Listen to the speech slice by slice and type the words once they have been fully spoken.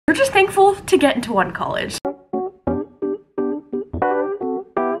thankful to get into one college.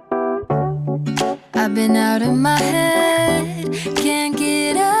 I've been out of my head, can't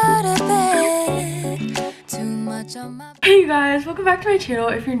get out of bed, too much on my... Hey you guys, welcome back to my channel.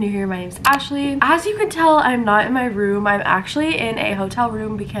 If you're new here, my name's Ashley. As you can tell, I'm not in my room. I'm actually in a hotel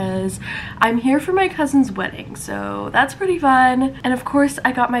room because I'm here for my cousin's wedding, so that's pretty fun. And of course,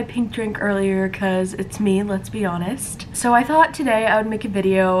 I got my pink drink earlier because it's me, let's be honest. So I thought today I would make a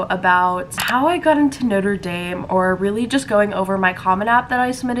video about how I got into Notre Dame, or really just going over my Common App that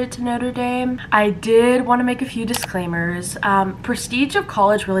I submitted to Notre Dame. I did want to make a few disclaimers. Prestige of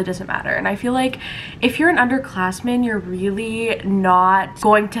college really doesn't matter, and I feel like if you're an underclassman, you're really not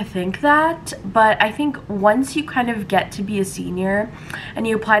going to think that, but I think once you kind of get to be a senior and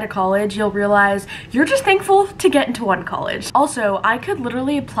you apply to college, you'll realize you're just thankful to get into one college. Also, I could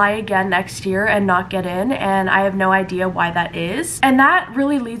literally apply again next year and not get in, and I have no idea why that is. And that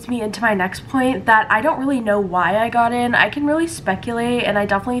really leads me into my next point, that I don't really know why I got in. I can really speculate, and I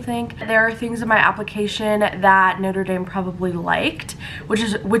definitely think there are things in my application that Notre Dame probably liked,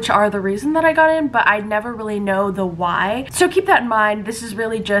 which are the reason that I got in, but I never really know the why. So keep that in mind. This is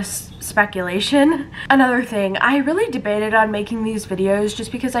really just speculation. Another thing, I really debated on making these videos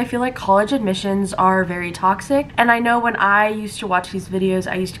just because I feel like college admissions are very toxic, and I know when I used to watch these videos,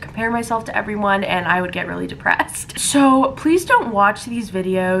 I used to compare myself to everyone and I would get really depressed. So please don't watch these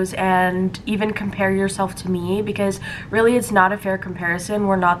videos and even compare yourself to me, because really it's not a fair comparison.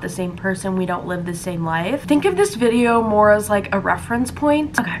 We're not the same person, we don't live the same life. Think of this video more as like a reference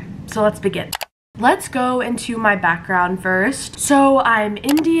point. Okay, so let's begin. Let's go into my background first. So I'm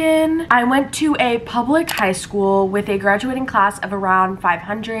Indian. I went to a public high school with a graduating class of around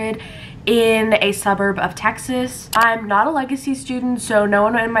 500 in a suburb of Texas. I'm not a legacy student, so no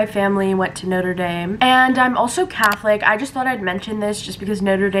one in my family went to Notre Dame. And I'm also Catholic. I just thought I'd mention this just because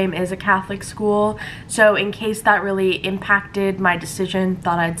Notre Dame is a Catholic school. So in case that really impacted my decision,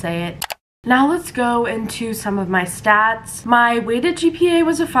 thought I'd say it. Now let's go into some of my stats. My weighted GPA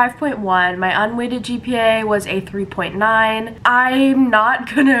was a 5.1. My unweighted GPA was a 3.9. I'm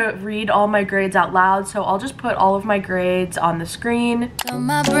not gonna read all my grades out loud, so I'll just put all of my grades on the screen. On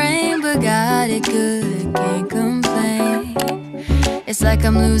my brain, but got it good, can't complain. It's like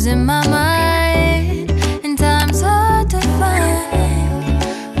I'm losing my mind, and time's hard to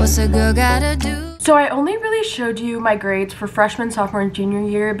find. What's a girl gotta do? So I only really showed you my grades for freshman, sophomore, and junior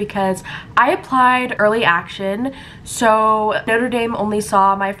year because I applied early action. So Notre Dame only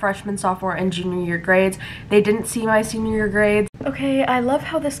saw my freshman, sophomore, and junior year grades. They didn't see my senior year grades. Okay, I love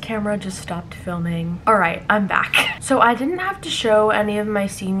how this camera just stopped filming. All right, I'm back. So I didn't have to show any of my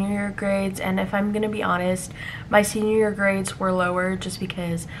senior year grades, and if I'm gonna be honest, my senior year grades were lower just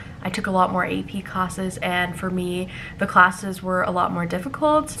because I took a lot more AP classes, and for me, the classes were a lot more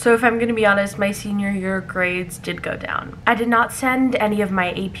difficult. So if I'm gonna be honest, my senior year grades did go down. I did not send any of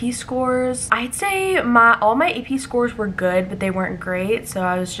my AP scores. I'd say all my AP scores were good, but they weren't great. So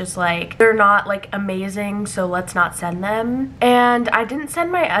I was just like, they're not like amazing, so let's not send them. And I didn't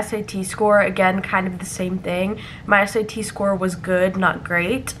send my SAT score, again, kind of the same thing. My SAT score was good, not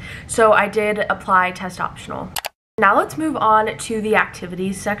great. So I did apply test optional. Now let's move on to the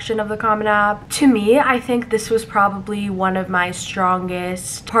activities section of the Common App. To me, I think this was probably one of my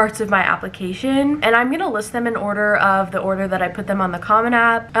strongest parts of my application, and I'm gonna list them in order of the order that I put them on the Common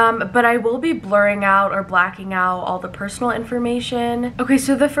App, but I will be blurring out or blacking out all the personal information. Okay,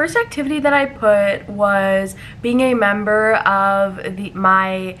 so the first activity that I put was being a member of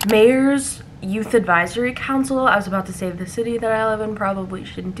my mayor's Youth Advisory Council. I was about to say the city that I live in, probably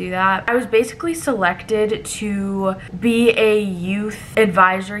shouldn't do that. I was basically selected to be a Youth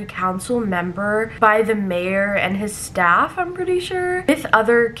Advisory Council member by the mayor and his staff, I'm pretty sure. With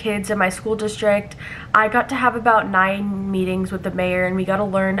other kids in my school district, I got to have about 9 meetings with the mayor, and we got to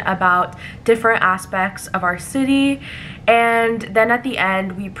learn about different aspects of our city. And then at the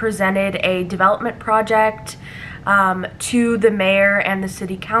end, we presented a development project to the mayor and the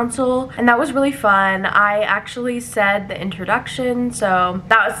city council, and that was really fun. I actually said the introduction, so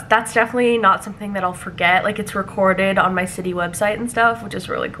that's definitely not something that I'll forget. Like, it's recorded on my city website and stuff, which is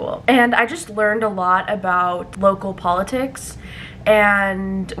really cool. And I just learned a lot about local politics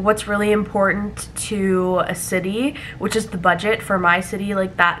and what's really important to a city, which is the budget for my city.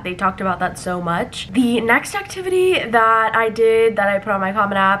 Like, that they talked about that so much. The next activity that I did that I put on my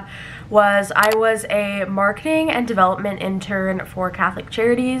Common App was I was a marketing and development intern for Catholic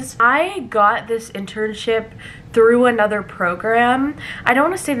Charities. I got this internship through another program. I don't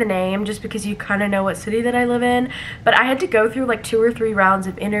want to say the name just because you kind of know what city that I live in, but I had to go through like 2 or 3 rounds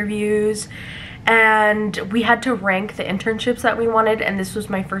of interviews, and we had to rank the internships that we wanted, and this was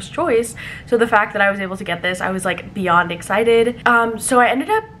my first choice. So the fact that I was able to get this, I was like beyond excited. So I ended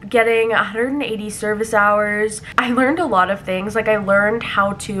up getting 180 service hours. I learned a lot of things. Like I learned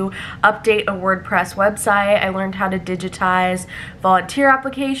how to update a WordPress website. I learned how to digitize volunteer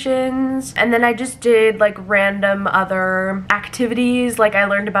applications, and then I just did like random other activities. Like I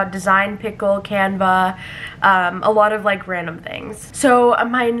learned about Design Pickle, Canva, a lot of like random things. So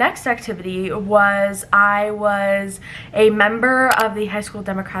my next activity was I was a member of the High School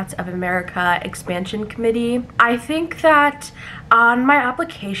Democrats of America expansion committee. I think that on my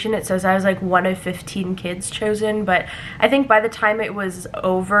application it says I was like one of 15 kids chosen, but I think by the time it was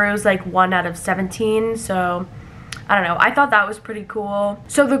over it was like 1 out of 17, so I don't know. I thought that was pretty cool.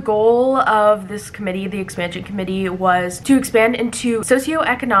 So the goal of this committee, the expansion committee, was to expand into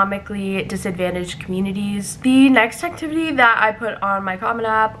socioeconomically disadvantaged communities. The next activity that I put on my Common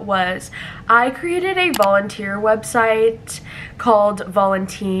App was I created a volunteer website called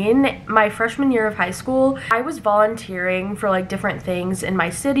Volunteen my freshman year of high school. I was volunteering for like different things in my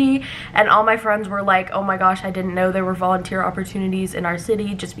city, and all my friends were like, oh my gosh, I didn't know there were volunteer opportunities in our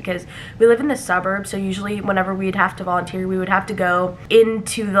city, just because we live in the suburbs. So usually whenever we'd have to volunteer, we would have to go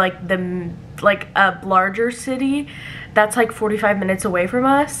into like a larger city that's like 45 minutes away from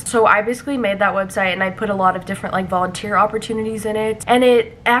us. So I basically made that website and I put a lot of different like volunteer opportunities in it, and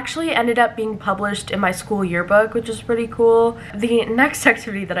it actually ended up being published in my school yearbook, which is pretty cool. The next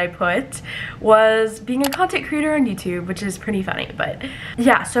activity that I put was being a content creator on YouTube, which is pretty funny. But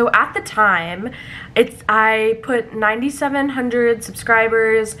yeah, so at the time I put 9,700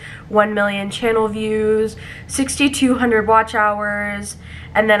 subscribers, 1 million channel views, 6,200 watch hours,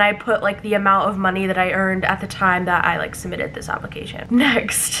 and then I put like the amount of money that I earned at the time that I like submitted this application.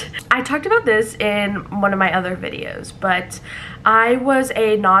 Next, I talked about this in one of my other videos, but I was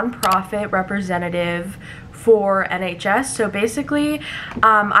a nonprofit representative for NHS. So basically,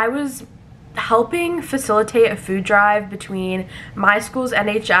 I was helping facilitate a food drive between my school's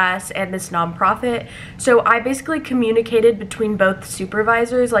NHS and this nonprofit. So I basically communicated between both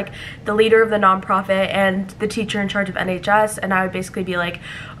supervisors, like the leader of the nonprofit and the teacher in charge of NHS, and I would basically be like,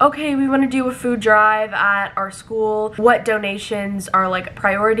 okay, we want to do a food drive at our school, what donations are like a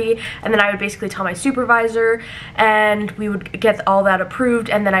priority, and then I would basically tell my supervisor and we would get all that approved,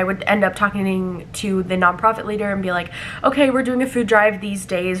 and then I would end up talking to the nonprofit leader and be like, okay, we're doing a food drive these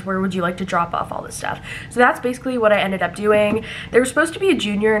days, where would you like to drop off all this stuff? So that's basically what I ended up doing. There was supposed to be a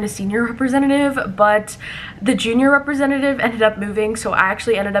junior and a senior representative, but the junior representative ended up moving, so I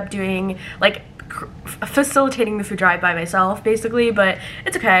actually ended up doing like facilitating the food drive by myself basically, but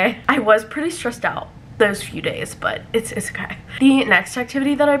it's okay. I was pretty stressed out those few days, but it's okay. The next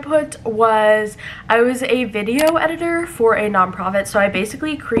activity that I put was I was a video editor for a nonprofit. So I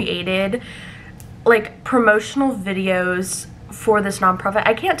basically created like promotional videos for this nonprofit.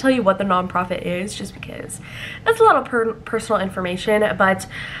 I can't tell you what the nonprofit is just because that's a lot of personal information, but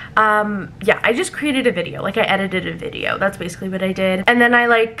yeah, I just created a video. Like I edited a video. That's basically what I did. And then I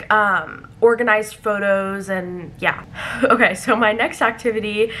like organized photos, and yeah. Okay, so my next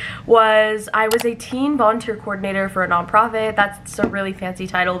activity was I was a teen volunteer coordinator for a nonprofit. That's a really fancy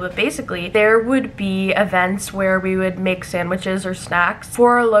title, but basically there would be events where we would make sandwiches or snacks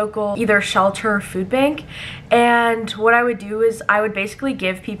for a local either shelter or food bank, and what I would do is I would basically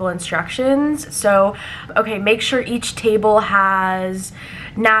give people instructions. So okay, make sure each table has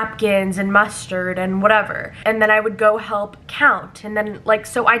napkins and mustard and whatever, and then I would go help count, and then like,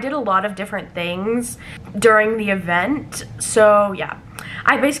 so I did a lot of different things during the event. So yeah,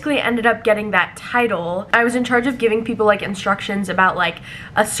 I basically ended up getting that title. I was in charge of giving people like instructions about like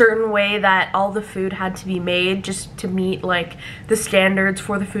a certain way that all the food had to be made just to meet like the standards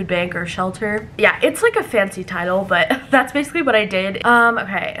for the food bank or shelter. Yeah, it's like a fancy title, but that's basically what I did.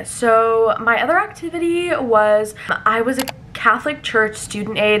 Okay, so my other activity was I was a Catholic Church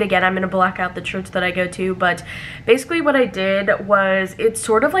student aide. Again, I'm gonna black out the church that I go to, but basically what I did was it's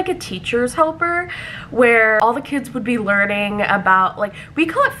sort of like a teacher's helper where all the kids would be learning about, like, we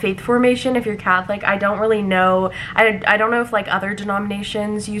call it faith formation if you're Catholic. I don't really know. I don't know if like other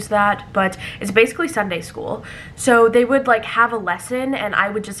denominations use that, but it's basically Sunday school. So they would like have a lesson and I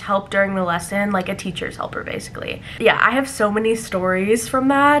would just help during the lesson, like a teacher's helper basically. Yeah, I have so many stories from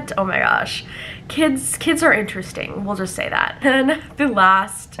that. Oh my gosh. Kids are interesting, we'll just say that. And the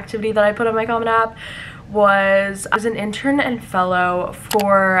last activity that I put on my Common App was I was an intern and fellow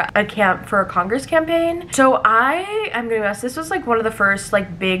for a Congress campaign. So I'm gonna guess this was like one of the first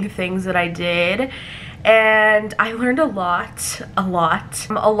like big things that I did, and I learned a lot. A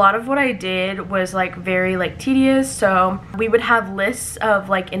lot of what I did was like very like tedious. So we would have lists of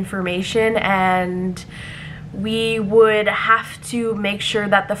like information, and we would have to make sure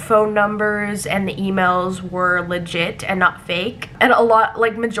that the phone numbers and the emails were legit and not fake. And a lot,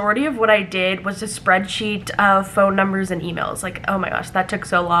 like majority of what I did was a spreadsheet of phone numbers and emails. Like, oh my gosh, that took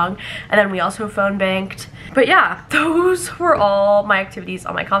so long. And then we also phone banked. But yeah, those were all my activities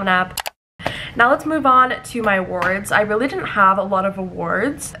on my Common App. Now let's move on to my awards. I really didn't have a lot of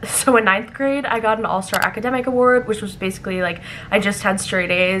awards. So in 9th grade, I got an All-Star Academic Award, which was basically like I just had straight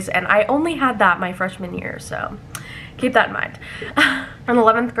A's, and I only had that my freshman year, so keep that in mind. In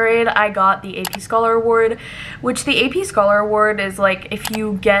 11th grade, I got the AP Scholar Award, which the AP Scholar Award is like if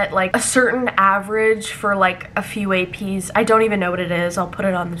you get like a certain average for like a few APs. I don't even know what it is. I'll put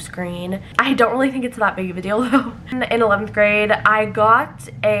it on the screen. I don't really think it's that big of a deal though. In 11th grade, I got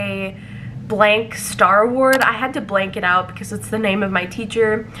a blank star award. I had to blank it out because it's the name of my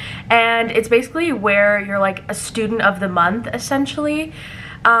teacher, and it's basically where you're like a student of the month essentially.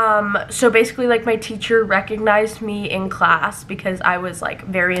 So basically like my teacher recognized me in class because I was like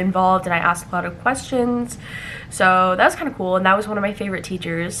very involved and I asked a lot of questions. So that was kind of cool, and that was one of my favorite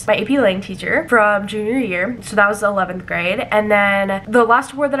teachers, my AP Lang teacher from junior year. So that was 11th grade. And then the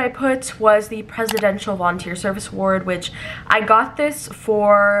last award that I put was the Presidential Volunteer Service Award, which I got this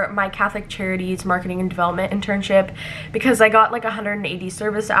for my Catholic Charities Marketing and Development internship because I got like 180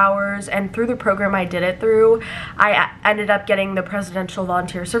 service hours, and through the program I did it through, I ended up getting the Presidential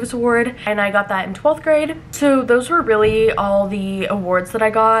Volunteer Service Award, and I got that in 12th grade. So those were really all the awards that I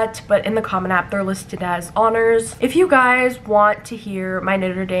got, but in the Common App they're listed as honors. If you guys want to hear my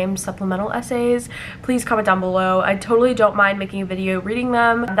Notre Dame supplemental essays, please comment down below. I totally don't mind making a video reading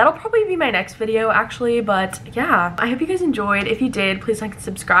them. That'll probably be my next video actually, but yeah, I hope you guys enjoyed. If you did, please like and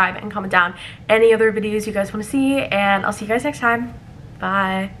subscribe and comment down any other videos you guys want to see, and I'll see you guys next time.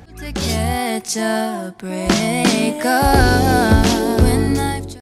 Bye. To catch a break up.